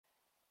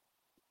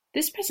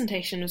This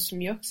presentation was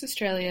from UX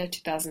Australia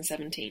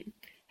 2017,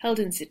 held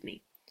in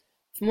Sydney.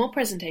 For more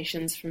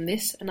presentations from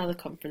this and other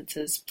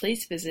conferences,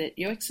 please visit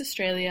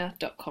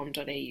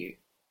uxaustralia.com.au.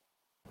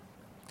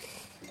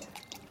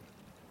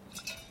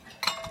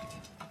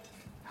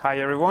 Hi,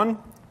 everyone.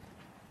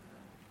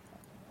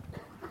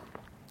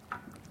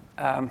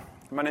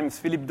 My name is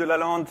Philippe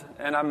Delalande,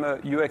 and I'm a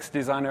UX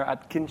designer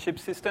at Kinship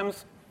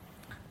Systems.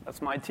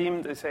 That's my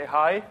team. They say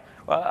hi.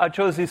 Well, I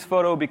chose this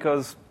photo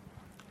because,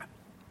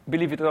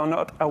 believe it or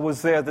not, I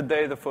was there the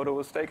day the photo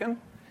was taken.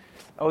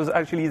 I was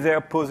actually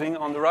there posing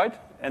on the right,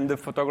 and the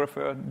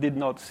photographer did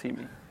not see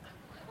me.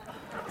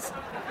 It's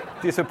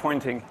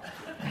disappointing.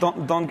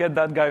 Don't get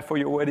that guy for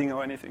your wedding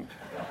or anything.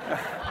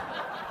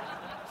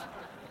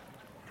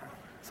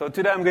 So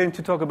today I'm going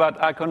to talk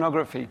about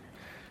iconography.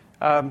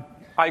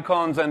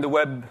 Icons and the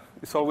web,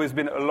 it's always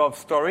been a love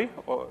story,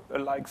 or a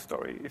like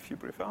story, if you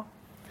prefer.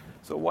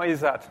 So why is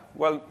that?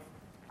 Well,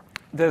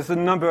 there's a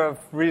number of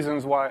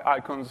reasons why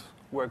icons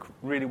work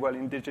really well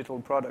in digital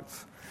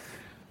products.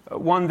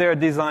 One, they're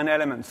design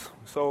elements,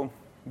 so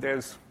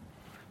there's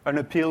an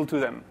appeal to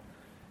them.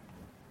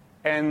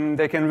 And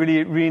they can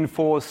really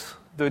reinforce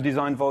the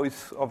design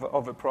voice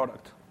of a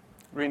product,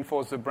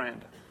 reinforce the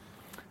brand.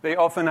 They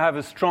often have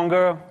a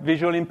stronger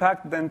visual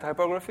impact than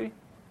typography.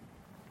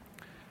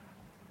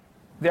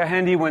 They're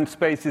handy when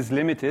space is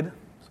limited,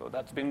 so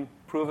that's been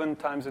proven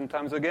times and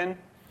times again.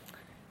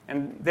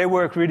 And they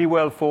work really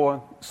well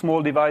for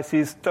small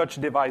devices,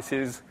 touch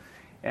devices,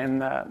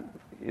 and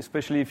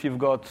especially if you've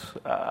got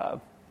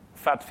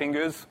fat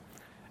fingers,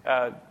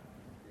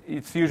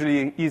 it's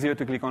usually easier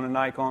to click on an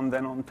icon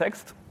than on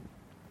text.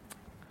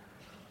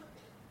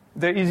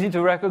 They're easy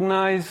to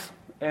recognize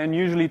and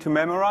usually to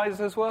memorize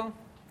as well.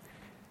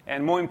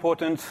 And more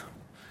important,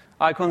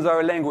 icons are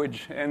a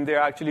language, and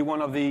they're actually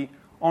one of the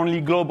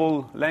only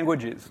global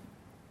languages.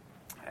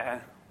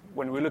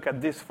 When we look at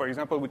this, for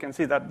example, we can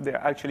see that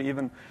they're actually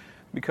even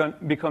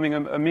becoming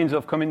a means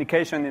of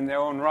communication in their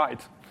own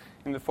right,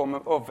 in the form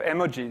of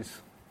emojis.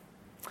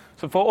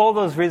 So for all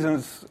those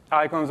reasons,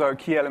 icons are a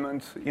key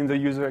element in the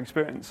user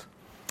experience.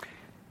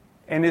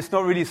 And it's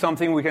not really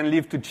something we can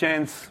leave to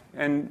chance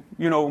and,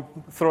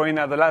 throw in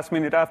at the last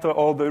minute after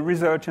all the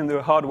research and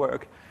the hard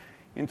work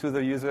into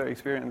the user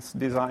experience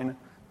design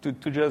to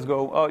just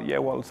go, oh, yeah,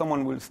 well,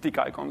 someone will stick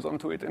icons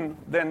onto it, and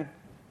then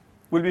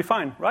we'll be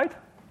fine, right?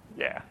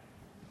 Yeah.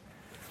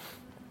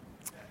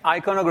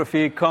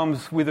 Iconography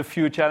comes with a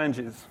few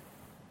challenges.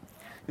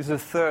 This is a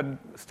third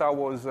Star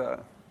Wars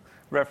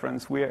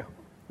reference. We're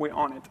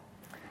on it.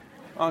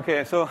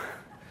 Okay, so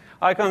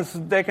icons,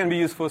 they can be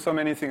used for so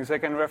many things. They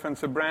can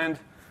reference a brand,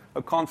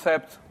 a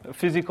concept, a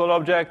physical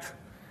object,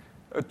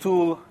 a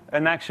tool,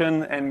 an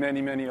action, and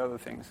many, many other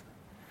things.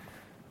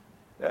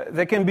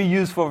 They can be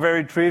used for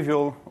very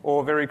trivial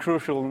or very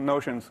crucial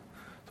notions.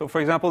 So,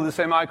 for example, the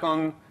same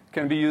icon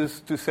can be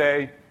used to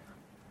say,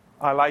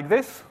 I like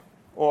this,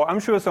 or I'm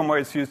sure somewhere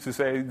it's used to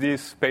say,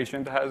 this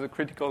patient has a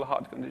critical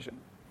heart condition.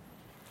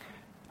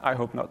 I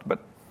hope not, but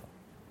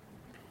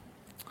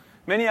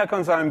many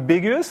icons are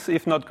ambiguous,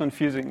 if not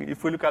confusing.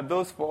 If we look at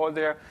those four,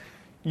 they're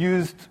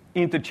used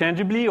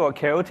interchangeably or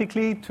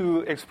chaotically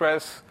to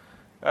express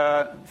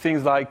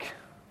things like,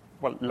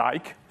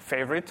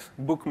 favorite,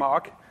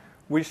 bookmark,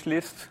 wish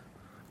list,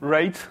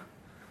 rate.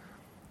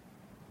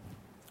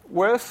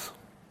 Worse,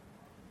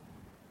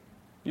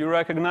 you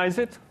recognize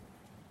it,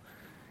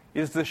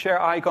 is the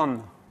share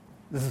icon.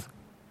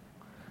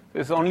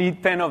 There's only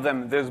 10 of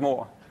them, there's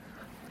more.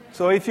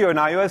 So if you're an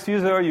iOS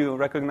user, you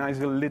recognize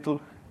your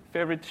little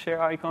favorite share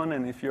icon,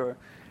 and if you're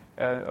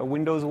a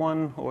Windows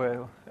one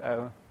or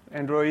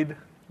Android,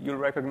 you'll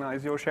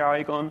recognize your share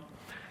icon.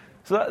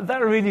 So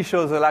that really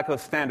shows a lack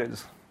of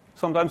standards.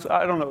 Sometimes,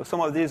 I don't know,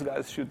 some of these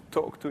guys should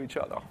talk to each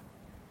other.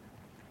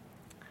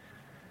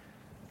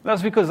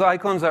 That's because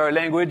icons are a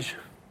language,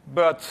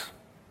 but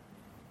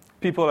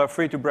people are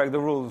free to break the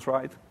rules,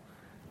 right?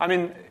 I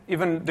mean,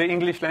 even the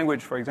English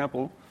language, for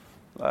example,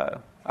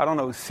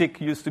 sick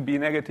used to be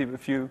negative a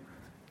few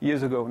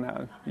years ago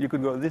now. You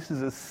could go, this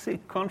is a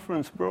sick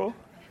conference, bro.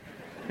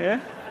 Yeah?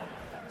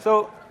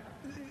 So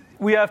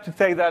we have to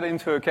take that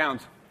into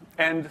account.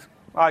 And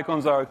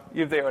icons are,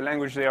 if they are a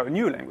language, they are a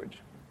new language.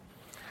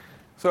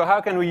 So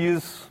how can we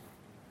use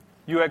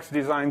UX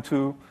design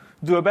to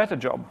do a better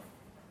job?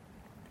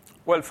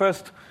 Well,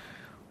 first,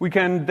 we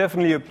can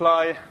definitely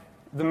apply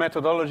the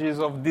methodologies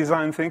of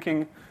design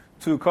thinking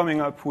to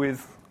coming up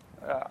with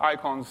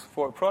icons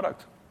for a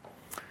product.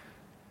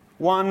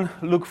 One,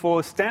 look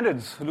for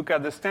standards. Look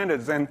at the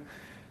standards. And,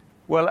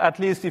 well, at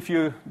least if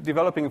you're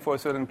developing for a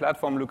certain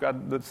platform, look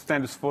at the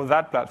standards for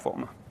that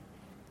platform.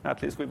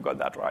 At least we've got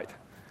that right.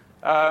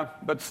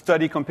 But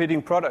study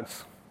competing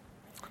products.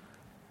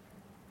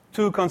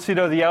 Two,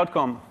 consider the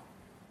outcome.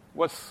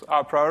 What's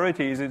our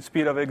priority? Is it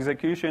speed of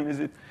execution? Is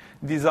it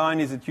design?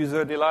 Is it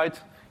user delight?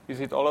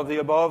 Is it all of the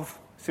above?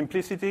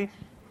 Simplicity?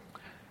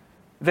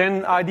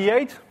 Then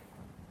ideate.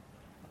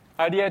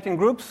 Ideate in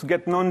groups.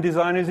 Get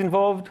non-designers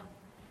involved.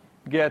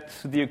 Get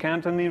the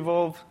accountant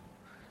involved.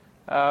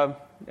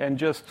 And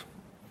just,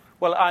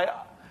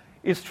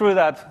 it's true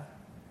that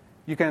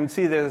you can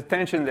see there's a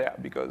tension there,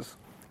 because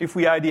if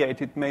we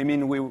ideate, it may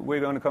mean we're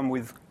going to come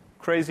with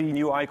crazy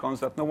new icons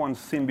that no one's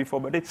seen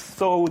before, but it's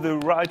so the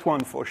right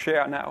one for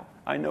share now.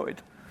 I know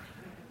it.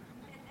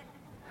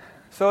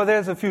 So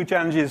there's a few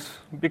challenges,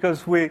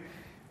 because we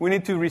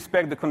need to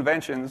respect the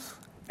conventions,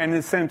 and at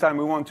the same time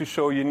we want to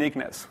show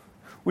uniqueness,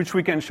 which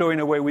we can show in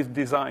a way with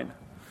design.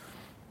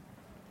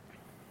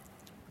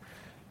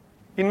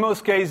 In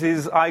most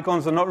cases,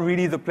 icons are not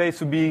really the place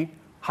to be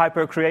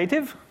hyper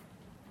creative.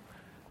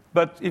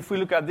 But if we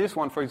look at this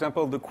one, for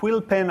example, the quill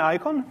pen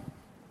icon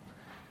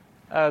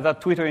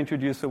that Twitter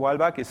introduced a while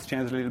back, it's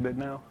changed a little bit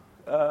now.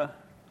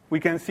 We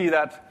can see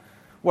that,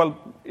 well,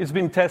 it's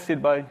been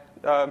tested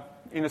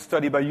in a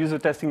study by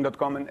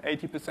usertesting.com, and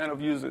 80% of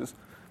users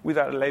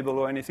without a label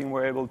or anything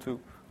were able to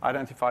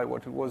identify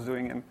what it was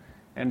doing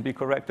and be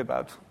correct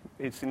about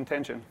its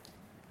intention.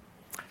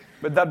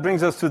 But that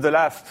brings us to the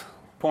last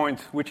point,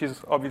 which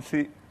is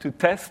obviously to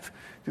test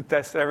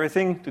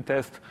everything, to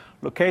test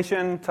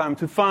location, time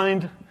to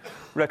find,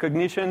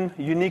 recognition,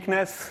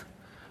 uniqueness,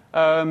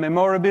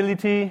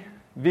 memorability,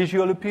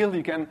 visual appeal.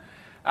 You can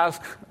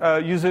ask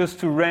users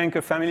to rank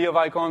a family of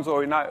icons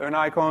or an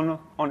icon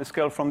on a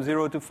scale from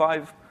 0 to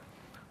 5,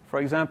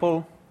 for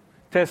example.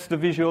 Test the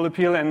visual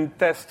appeal and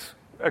test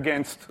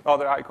against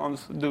other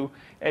icons, do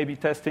A/B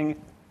testing.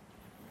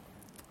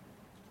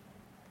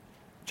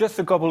 Just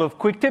a couple of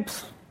quick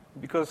tips,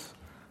 because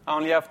I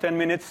only have 10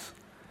 minutes.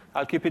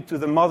 I'll keep it to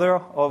the mother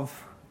of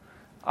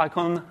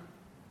icon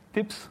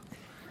tips,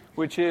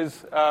 which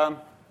is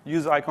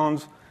use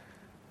icons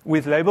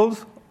with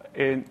labels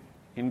in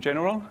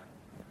general.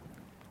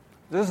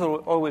 There's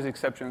always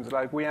exceptions.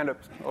 Like we end up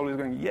always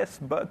going, yes,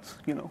 but,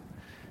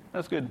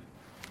 that's good.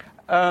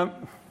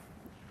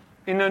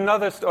 In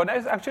another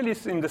actually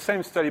it's in the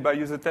same study by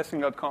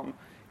usertesting.com,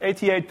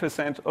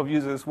 88% of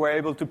users were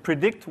able to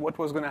predict what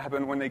was going to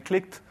happen when they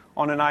clicked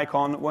on an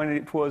icon when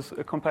it was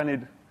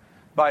accompanied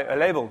by a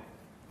label.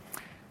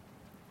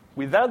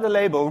 Without the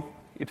label,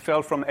 it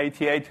fell from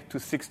 88 to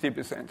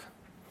 60%.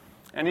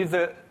 And if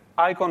the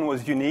icon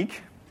was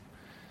unique,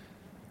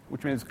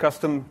 which means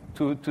custom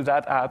to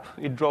that app,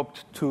 it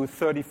dropped to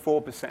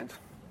 34%.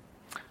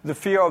 The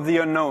fear of the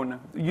unknown.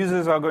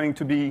 Users are going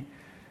to be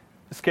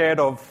scared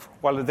of,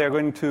 they're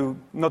going to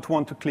not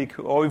want to click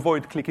or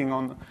avoid clicking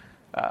on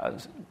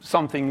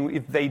something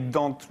if they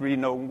don't really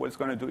know what it's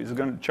going to do. Is it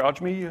going to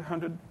charge me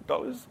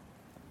 $100?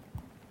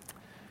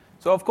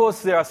 So, of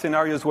course, there are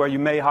scenarios where you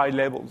may hide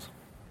labels.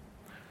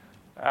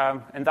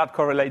 And that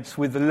correlates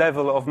with the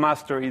level of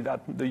mastery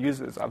that the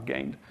users have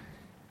gained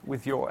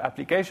with your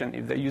application.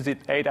 If they use it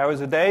 8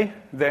 hours a day,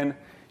 then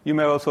you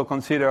may also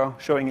consider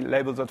showing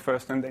labels at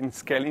first and then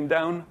scaling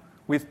down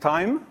with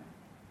time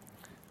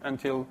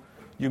until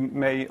you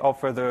may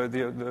offer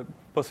the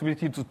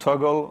possibility to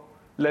toggle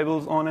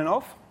labels on and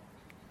off.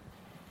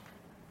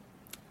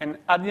 And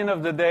at the end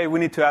of the day, we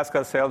need to ask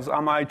ourselves,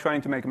 am I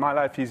trying to make my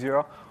life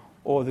easier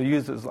or the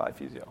user's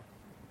life easier?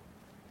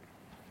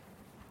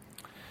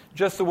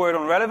 Just a word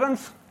on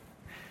relevance.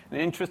 An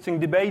interesting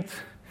debate.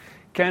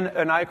 Can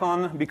an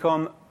icon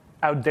become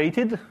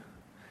outdated?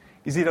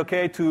 Is it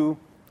okay to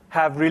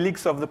have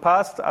relics of the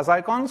past as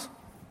icons?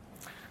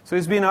 So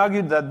it's been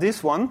argued that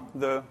this one,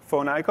 the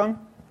phone icon,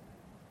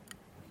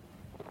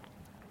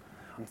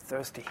 I'm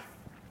thirsty.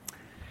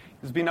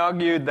 It's been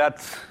argued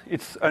that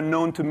it's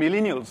unknown to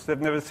millennials. They've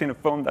never seen a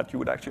phone that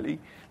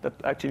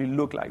actually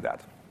look like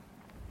that.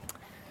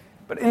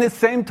 But in the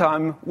same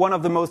time, one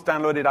of the most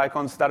downloaded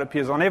icons that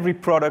appears on every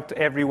product,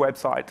 every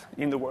website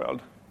in the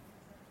world.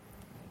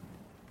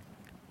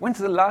 When's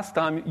the last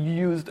time you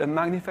used a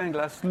magnifying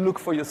glass to look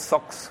for your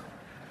socks?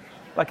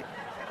 Like,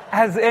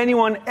 has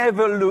anyone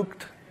ever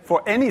looked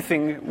for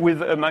anything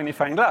with a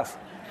magnifying glass?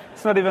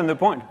 It's not even the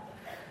point.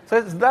 So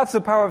that's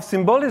the power of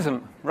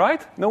symbolism,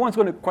 right? No one's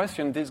going to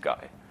question this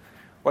guy.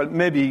 Well,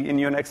 maybe in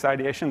your next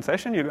ideation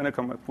session, you're going to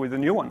come up with a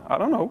new one. I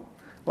don't know.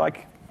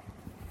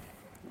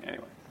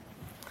 Anyway.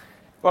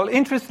 Well,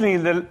 interestingly,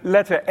 the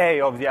letter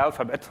A of the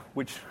alphabet,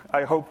 which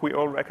I hope we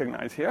all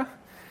recognize here,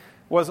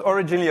 was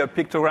originally a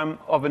pictogram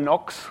of an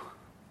ox.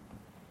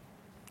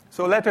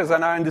 So letters are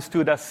now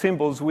understood as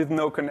symbols with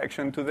no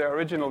connection to their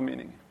original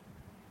meaning.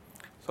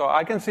 So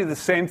I can see the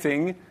same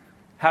thing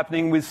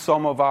happening with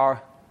some of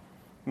our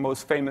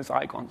most famous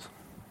icons.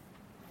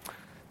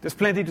 There's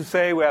plenty to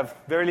say. We have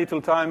very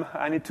little time.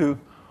 I need to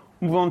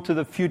move on to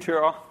the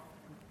future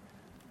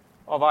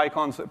of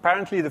icons.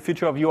 Apparently, the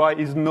future of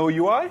UI is no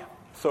UI.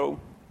 So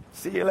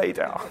see you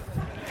later.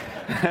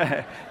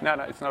 No,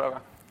 it's not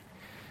over.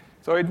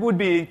 So it would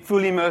be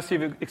fully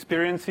immersive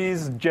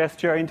experiences,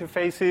 gesture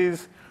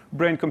interfaces,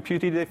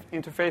 brain-computer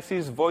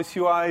interfaces, voice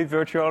UI,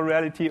 virtual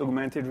reality,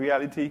 augmented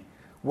reality,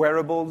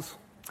 wearables.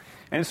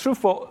 And it's true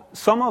for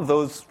some of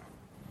those,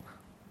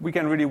 we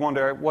can really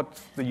wonder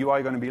what's the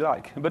UI going to be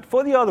like. But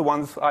for the other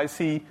ones, I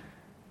see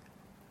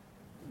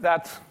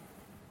that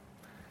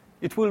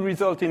it will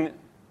result in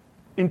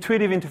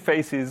intuitive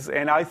interfaces,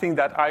 and I think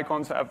that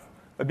icons have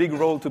a big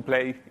role to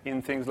play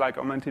in things like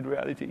augmented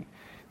reality.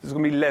 There's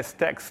going to be less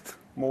text,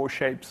 more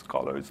shapes,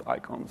 colors,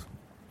 icons.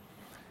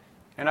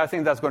 And I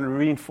think that's going to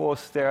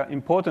reinforce their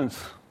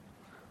importance,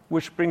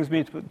 which brings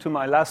me to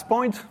my last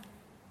point.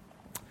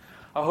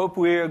 I hope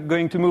we're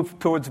going to move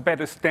towards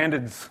better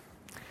standards,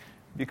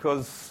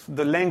 because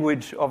the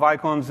language of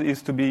icons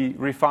is to be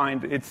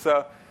refined. It's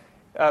a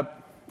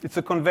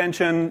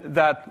convention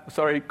that,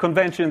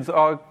 conventions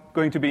are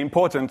going to be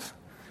important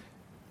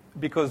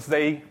because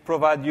they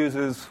provide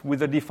users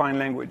with a defined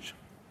language,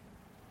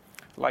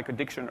 like a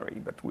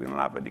dictionary, but we don't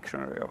have a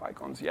dictionary of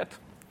icons yet.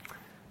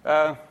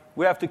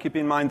 We have to keep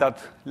in mind that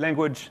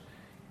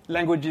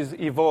languages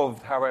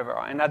evolved, however,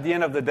 and at the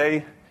end of the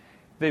day,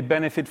 they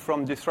benefit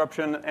from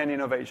disruption and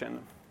innovation.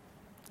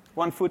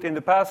 1 foot in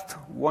the past,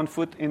 1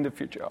 foot in the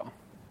future.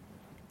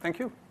 Thank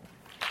you.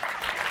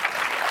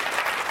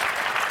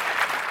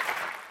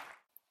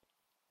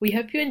 We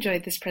hope you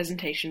enjoyed this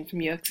presentation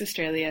from UX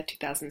Australia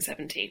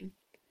 2017.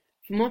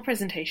 For more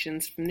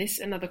presentations from this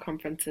and other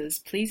conferences,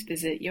 please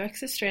visit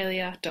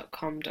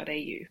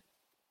uxaustralia.com.au.